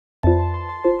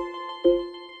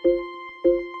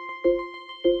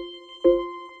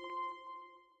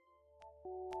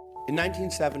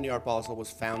1970, Art Basel was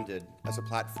founded as a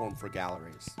platform for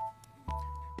galleries.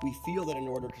 We feel that in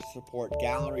order to support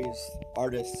galleries,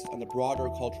 artists, and the broader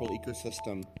cultural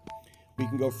ecosystem, we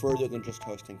can go further than just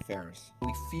hosting fairs.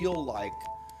 We feel like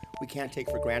we can't take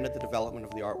for granted the development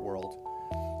of the art world,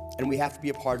 and we have to be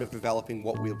a part of developing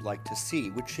what we would like to see,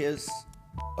 which is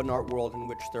an art world in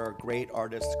which there are great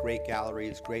artists, great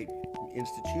galleries, great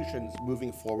institutions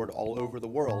moving forward all over the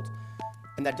world.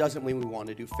 And that doesn't mean we want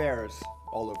to do fairs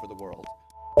all over the world.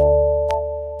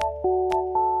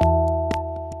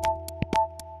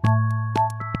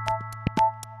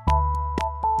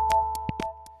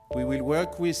 We will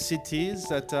work with cities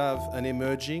that have an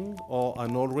emerging or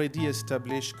an already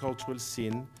established cultural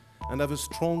scene and have a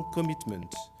strong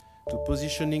commitment to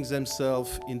positioning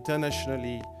themselves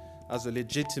internationally as a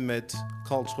legitimate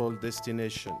cultural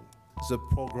destination. The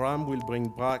program will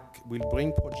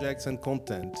bring projects and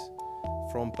content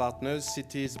from partners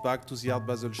cities back to the Art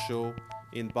Basel show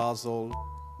in Basel,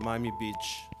 Miami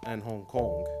Beach, and Hong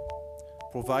Kong,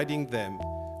 providing them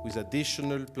with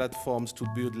additional platforms to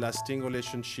build lasting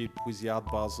relationship with the Art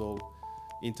Basel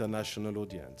international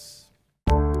audience.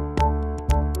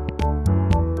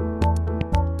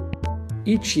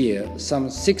 Each year, some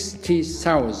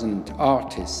 60,000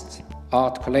 artists,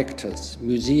 art collectors,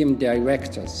 museum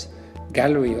directors,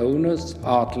 gallery owners,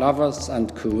 art lovers,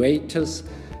 and curators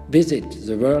visit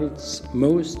the world's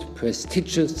most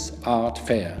prestigious art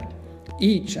fair.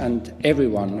 Each and every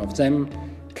one of them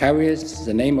carries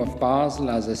the name of Basel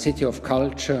as a city of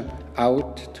culture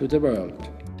out to the world.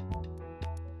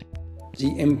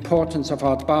 The importance of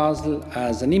Art Basel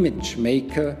as an image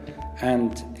maker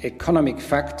and economic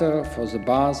factor for the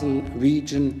Basel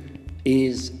region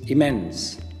is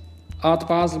immense. Art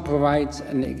Basel provides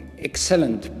an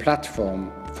excellent platform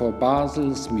for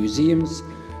Basel's museums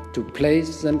to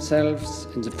place themselves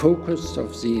in the focus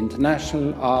of the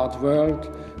international art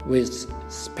world with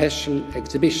special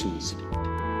exhibitions.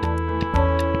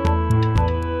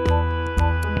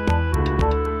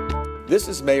 This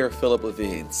is Mayor Philip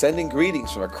Levine, sending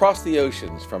greetings from across the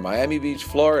oceans from Miami Beach,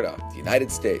 Florida, the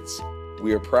United States.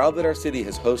 We are proud that our city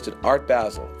has hosted Art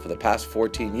Basel for the past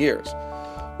 14 years,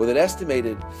 with an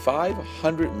estimated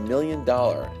 $500 million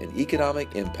in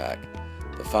economic impact.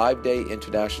 The 5-day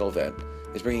international event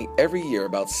is bringing every year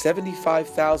about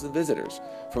 75,000 visitors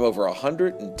from over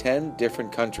 110 different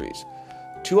countries,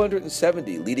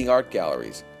 270 leading art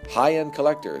galleries, high-end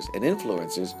collectors, and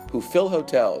influencers who fill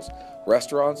hotels,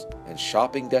 restaurants, and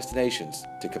shopping destinations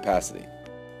to capacity.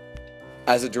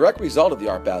 As a direct result of the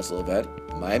Art Basel event,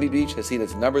 Miami Beach has seen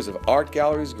its numbers of art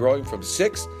galleries growing from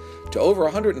 6 to over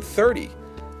 130,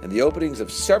 and the openings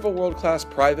of several world-class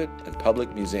private and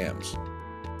public museums.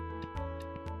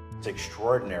 It's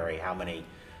extraordinary how many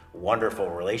wonderful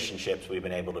relationships we've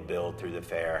been able to build through the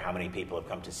fair, how many people have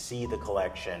come to see the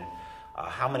collection,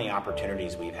 how many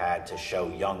opportunities we've had to show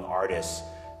young artists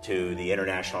to the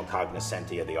international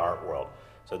cognoscenti of the art world.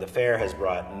 So the fair has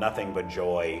brought nothing but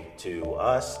joy to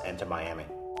us and to Miami.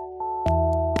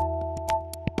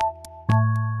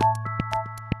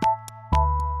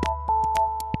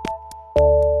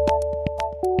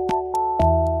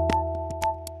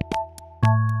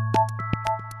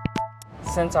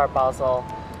 Since Art Basel,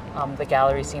 the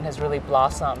gallery scene has really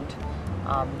blossomed.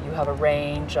 You have a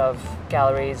range of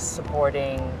galleries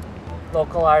supporting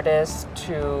local artists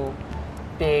to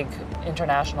big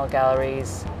international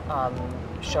galleries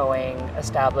showing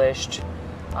established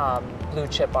blue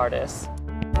chip artists.